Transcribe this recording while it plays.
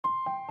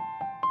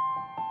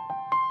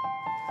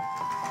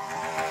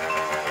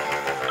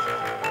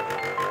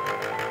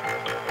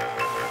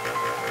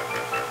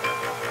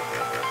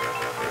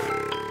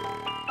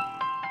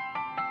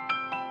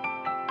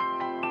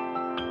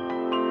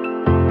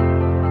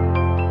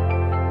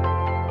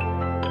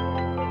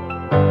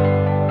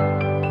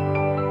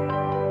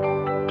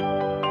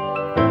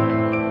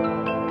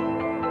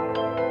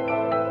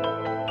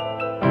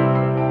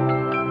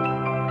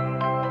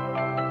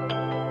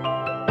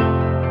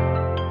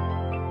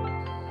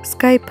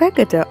Sky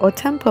Pagoda or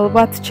Temple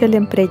Wat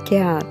Chaloem Phra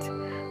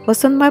Kiat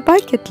was on my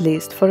bucket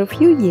list for a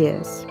few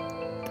years.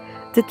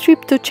 The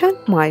trip to Chiang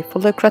Mai for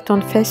the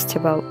Krathon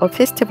Festival or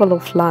Festival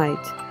of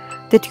Light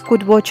that you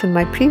could watch on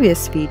my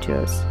previous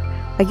videos,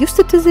 I used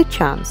it as a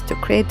chance to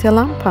create a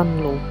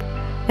Lampan loop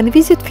and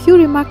visit few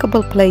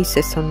remarkable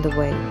places on the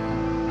way.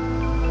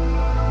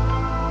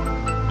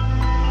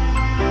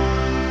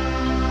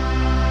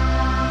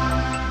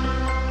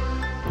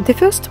 The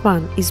first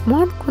one is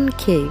Muang On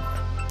Cave.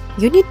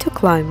 You need to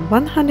climb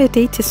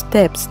 180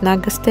 steps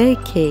Naga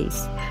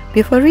staircase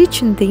before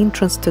reaching the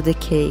entrance to the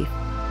cave.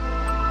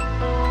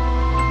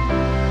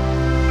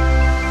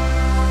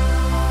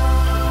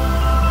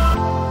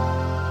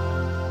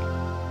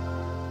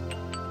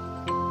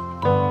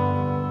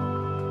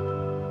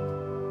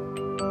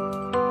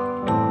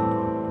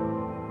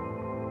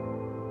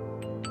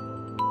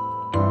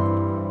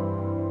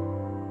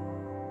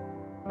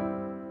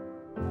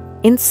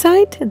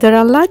 Inside, there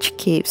are large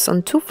caves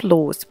on 2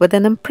 floors with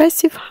an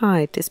impressive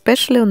height,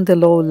 especially on the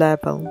low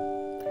level.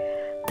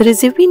 There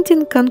is a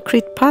winding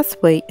concrete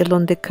pathway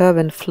along the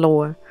curving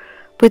floor,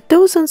 with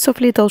dozens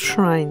of little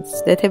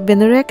shrines that have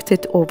been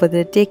erected over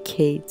the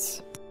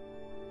decades.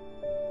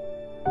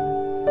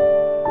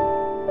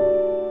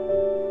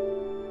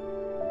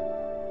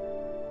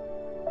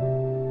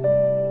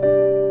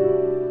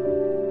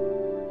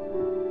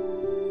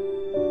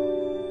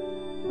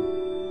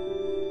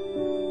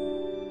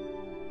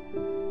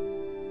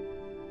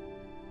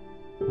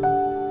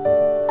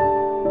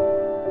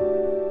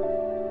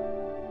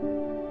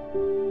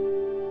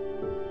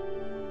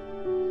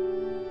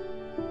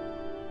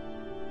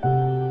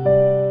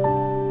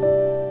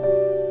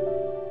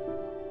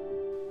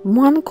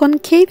 Muang On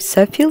caves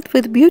are filled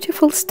with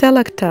beautiful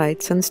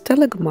stalactites and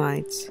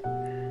stalagmites.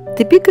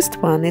 The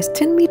biggest one is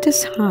 10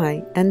 meters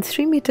high and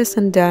 3 meters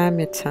in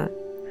diameter.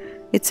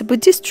 It's a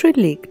Buddhist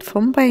relic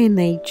formed by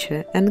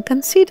nature and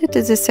considered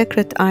as a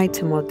sacred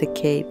item of the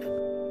cave.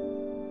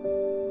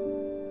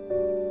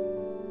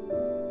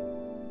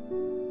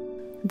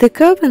 The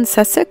caverns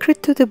are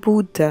sacred to the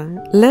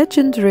Buddha,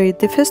 legendary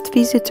the first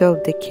visitor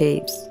of the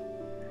caves.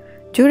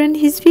 During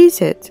his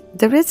visit,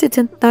 the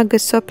resident Naga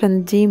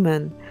serpent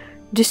demon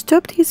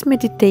disturbed his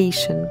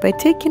meditation by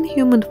taking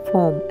human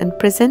form and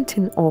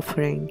presenting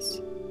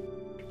offerings.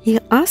 He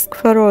asked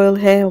for royal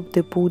hair of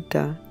the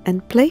Buddha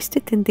and placed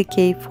it in the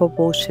cave for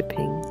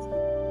worshipping.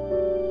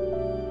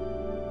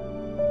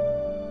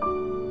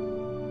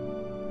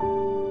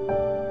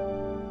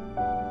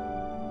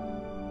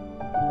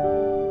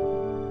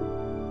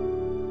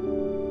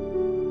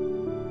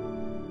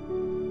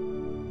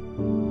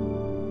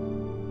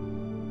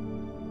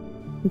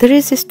 There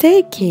is a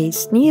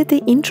staircase near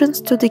the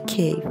entrance to the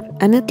cave,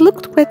 and it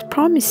looked quite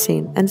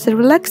promising and a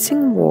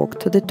relaxing walk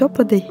to the top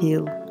of the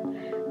hill.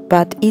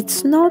 But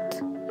it's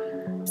not.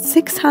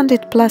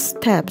 600 plus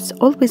steps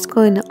always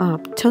going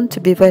up turned to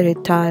be very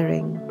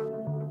tiring.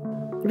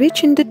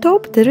 Reaching the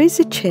top, there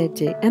is a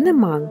Chae and a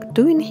monk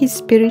doing his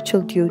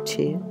spiritual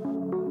duty.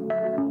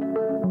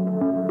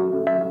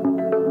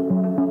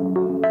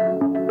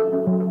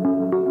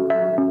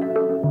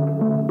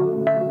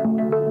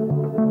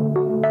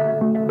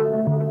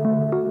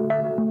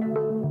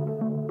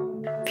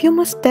 Few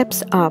more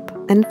steps up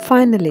and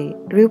finally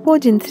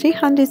rewarding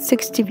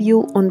 360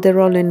 view on the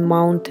rolling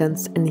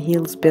mountains and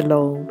hills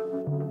below.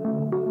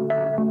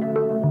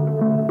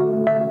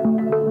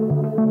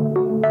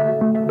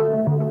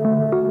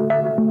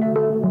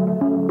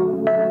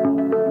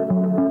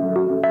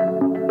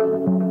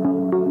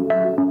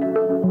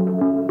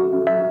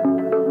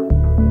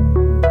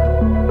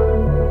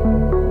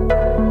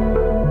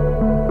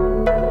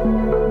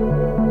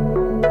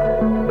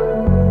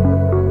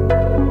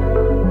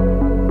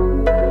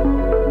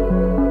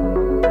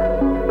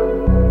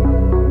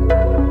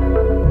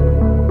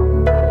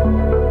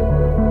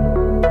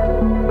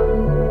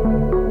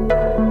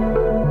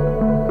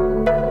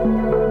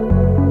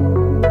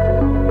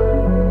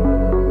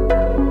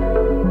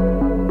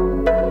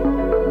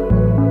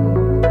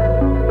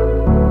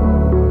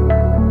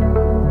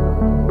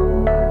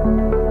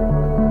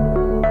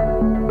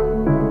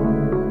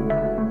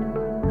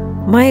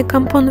 Mae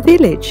Kampong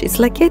village is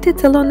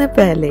located along a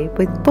valley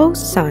with both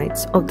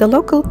sides of the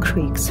local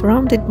creek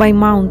surrounded by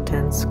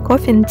mountains,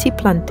 coffee and tea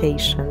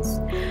plantations,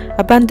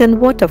 abundant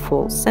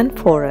waterfalls and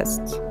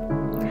forests.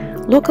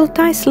 Local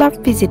Thais love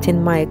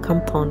visiting Mae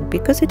Kampong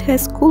because it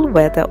has cool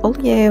weather all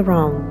year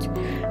round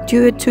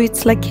due to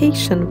its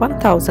location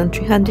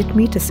 1,300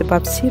 meters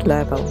above sea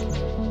level.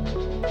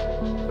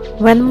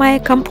 When Mae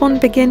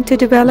Kampong began to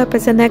develop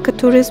as an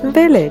ecotourism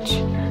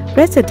village,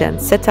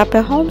 residents set up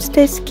a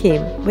homestay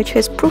scheme which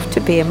has proved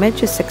to be a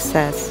major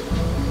success.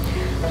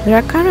 There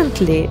are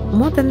currently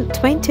more than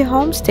 20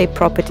 homestay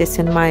properties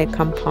in Mae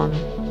Kampong.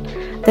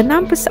 The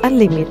numbers are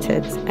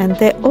limited and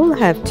they all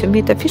have to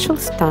meet official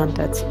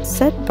standards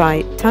set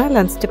by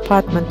Thailand's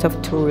Department of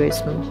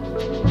Tourism.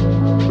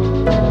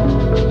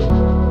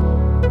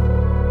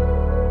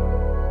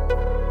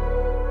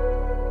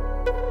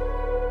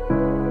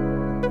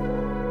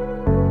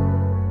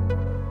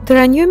 There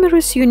are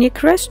numerous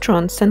unique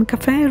restaurants and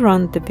cafes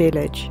around the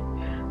village.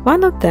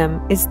 One of them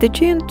is the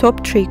giant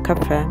top tree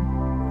cafe.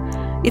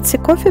 It's a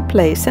coffee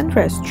place and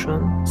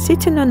restaurant,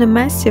 sitting on a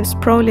massive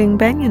sprawling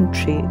banyan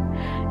tree.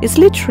 Is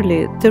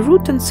literally the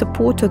root and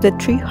support of the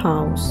tree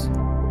house.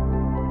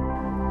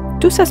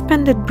 Two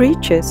suspended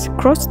bridges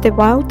cross the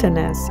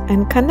wilderness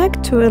and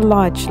connect to a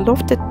large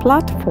lofted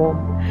platform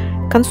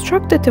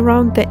constructed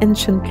around the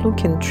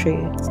ancient-looking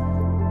tree.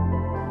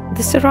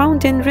 The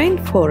surrounding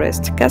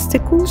rainforest casts a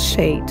cool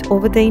shade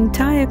over the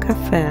entire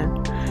cafe,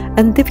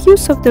 and the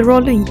views of the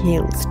rolling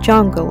hills,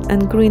 jungle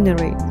and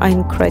greenery are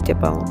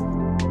incredible.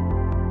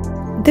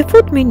 The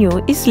food menu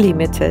is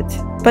limited,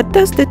 but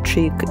does the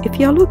trick if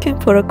you are looking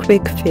for a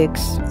quick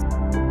fix.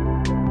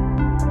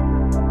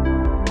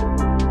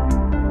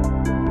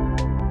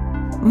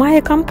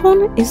 Mae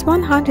Kampong is a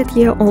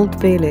 100-year-old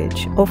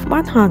village of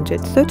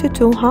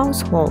 132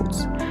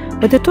 households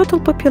with a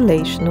total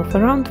population of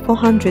around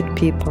 400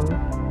 people.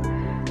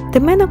 The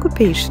main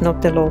occupation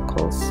of the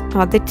locals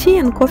are the tea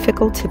and coffee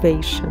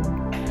cultivation.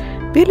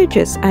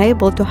 Villagers are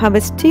able to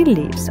harvest tea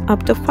leaves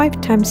up to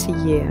 5 times a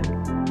year.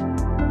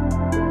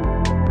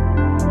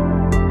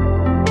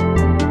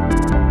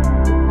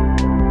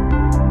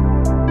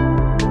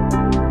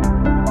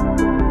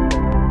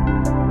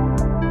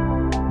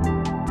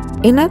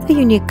 Another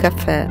unique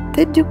cafe,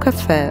 Teddu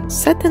Cafe,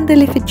 set in the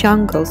leafy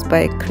jungles by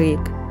a creek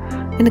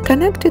and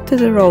connected to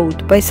the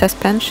road by a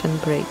suspension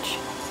bridge.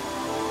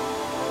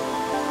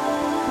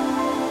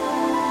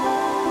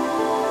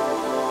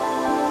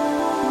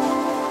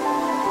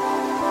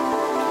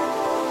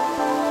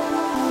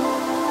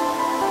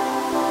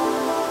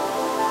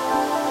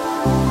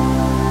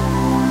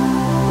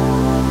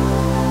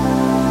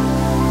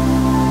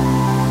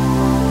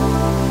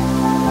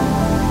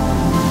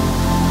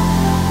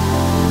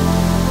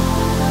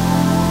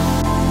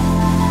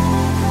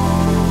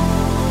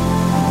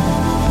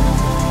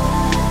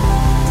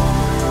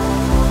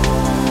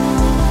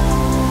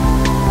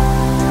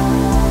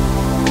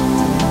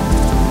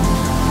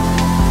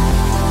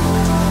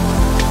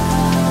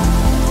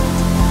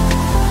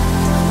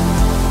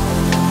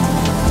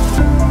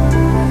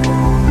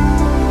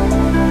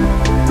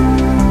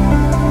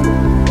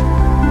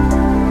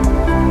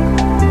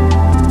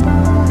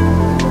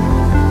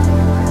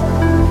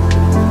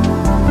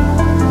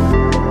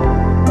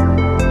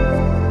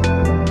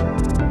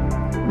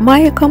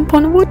 Mae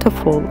Kampong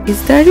Waterfall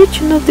is the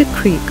origin of the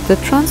creek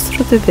that runs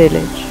through the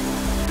village.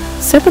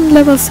 7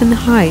 levels in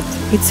height,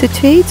 it's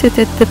situated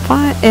at the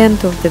far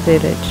end of the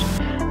village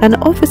and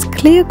offers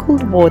clear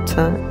cold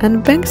water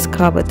and banks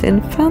covered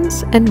in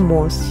ferns and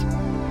moss.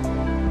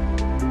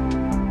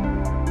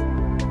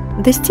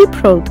 The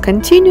steep road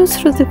continues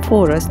through the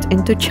forest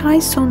into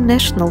Chae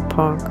National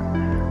Park,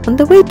 on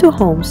the way to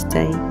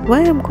homestay,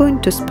 where I'm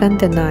going to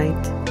spend the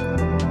night.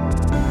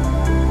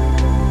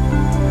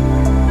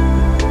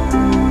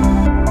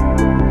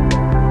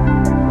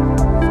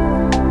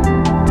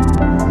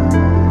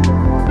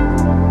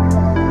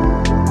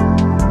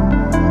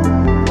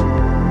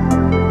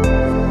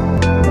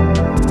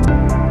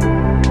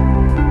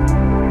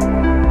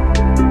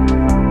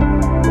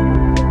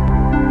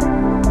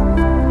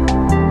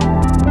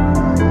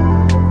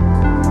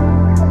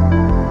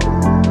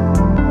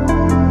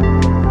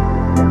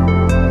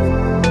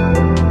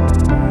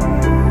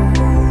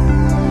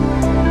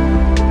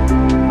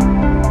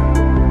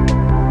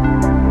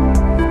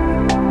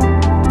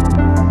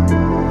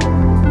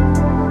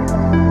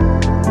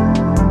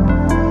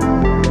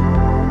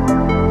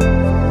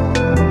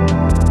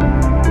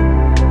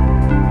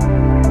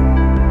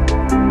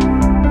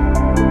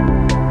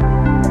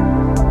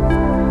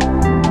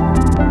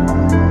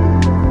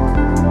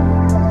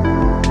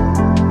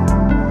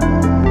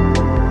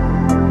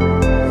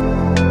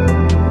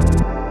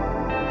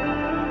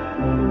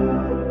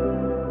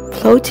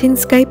 Floating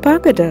Sky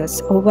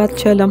Pagodas or Wat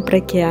Chaloem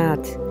Phra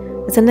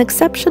Kiat is an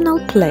exceptional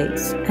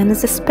place and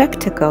is a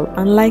spectacle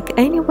unlike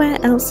anywhere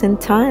else in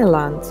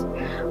Thailand,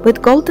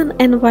 with golden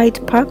and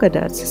white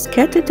pagodas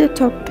scattered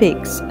atop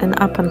peaks and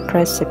up on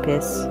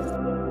precipices.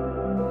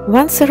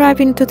 Once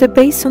arriving to the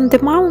base on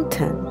the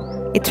mountain,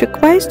 it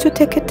requires to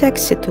take a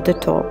taxi to the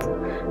top,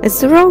 as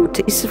the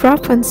road is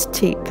rough and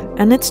steep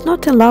and it's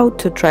not allowed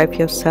to drive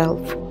yourself.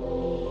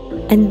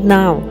 And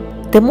now,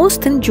 the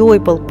most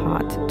enjoyable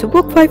part, to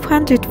walk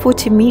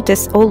 540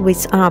 meters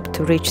always up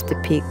to reach the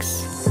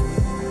peaks.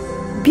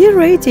 Be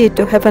ready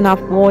to have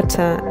enough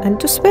water and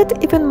to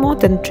sweat even more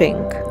than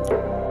drink.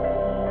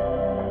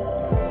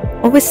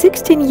 Over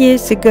 16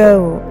 years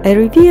ago, a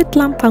revered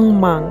Lampang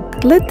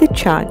monk led the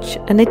charge,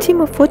 and a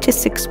team of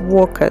 46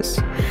 workers,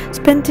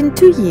 spending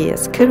 2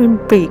 years carrying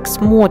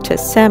bricks, mortar,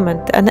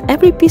 cement and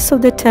every piece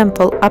of the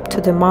temple up to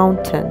the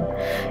mountain,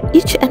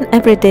 each and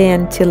every day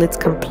until its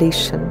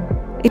completion.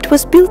 It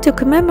was built to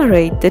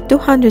commemorate the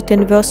 200th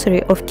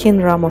anniversary of King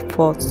Rama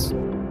IV.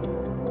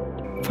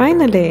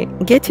 Finally,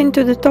 getting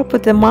to the top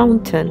of the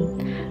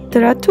mountain,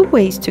 there are 2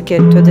 ways to get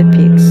to the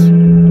peaks.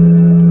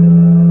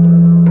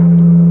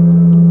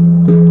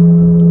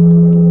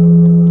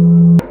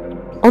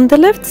 On the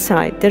left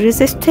side there is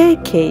a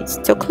staircase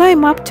to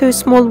climb up to a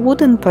small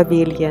wooden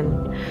pavilion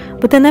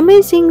with an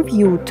amazing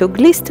view to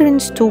glistering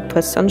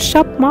stupas on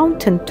sharp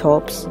mountain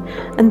tops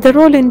and the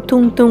rolling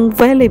Tung Tung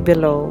Valley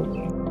below.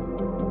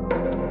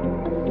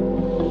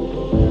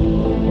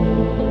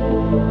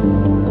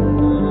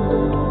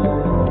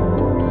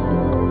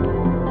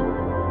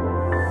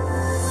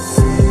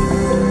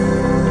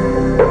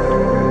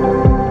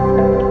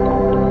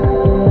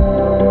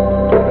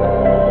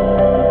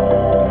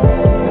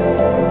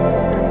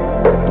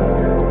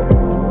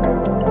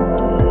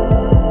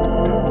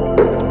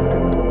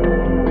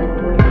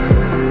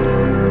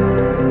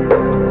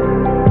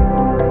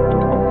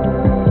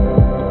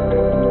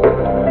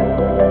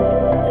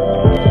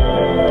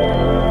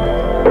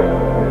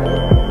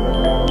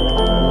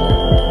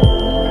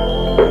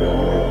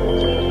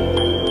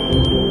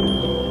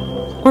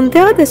 On the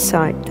other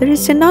side there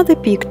is another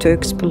peak to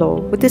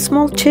explore with a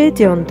small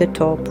Chae on the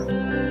top.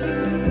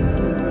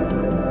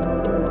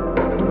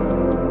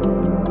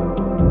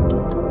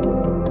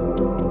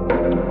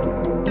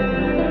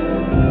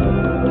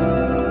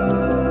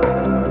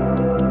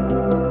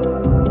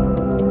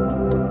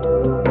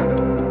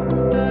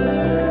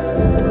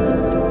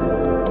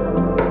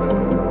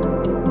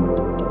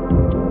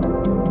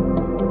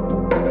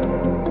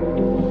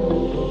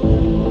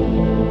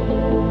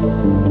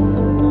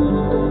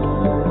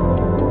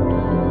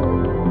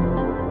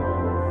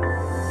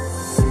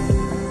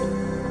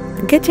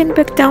 Getting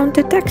back down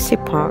to taxi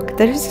park,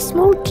 there is a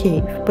small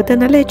cave with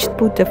an alleged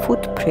Buddha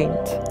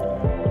footprint.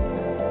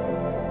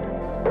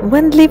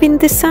 When leaving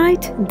the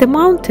site, the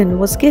mountain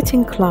was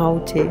getting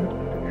cloudy.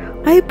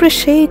 I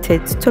appreciate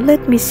it to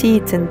let me see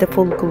it in the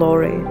full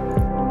glory.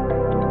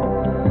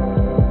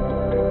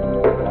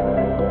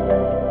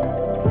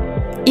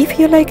 If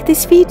you like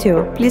this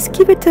video, please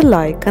give it a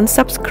like and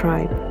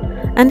subscribe,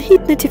 and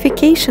hit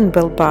notification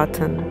bell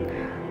button,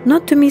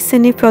 not to miss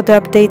any further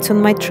updates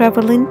on my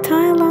travel in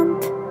Thailand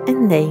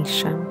and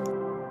nation.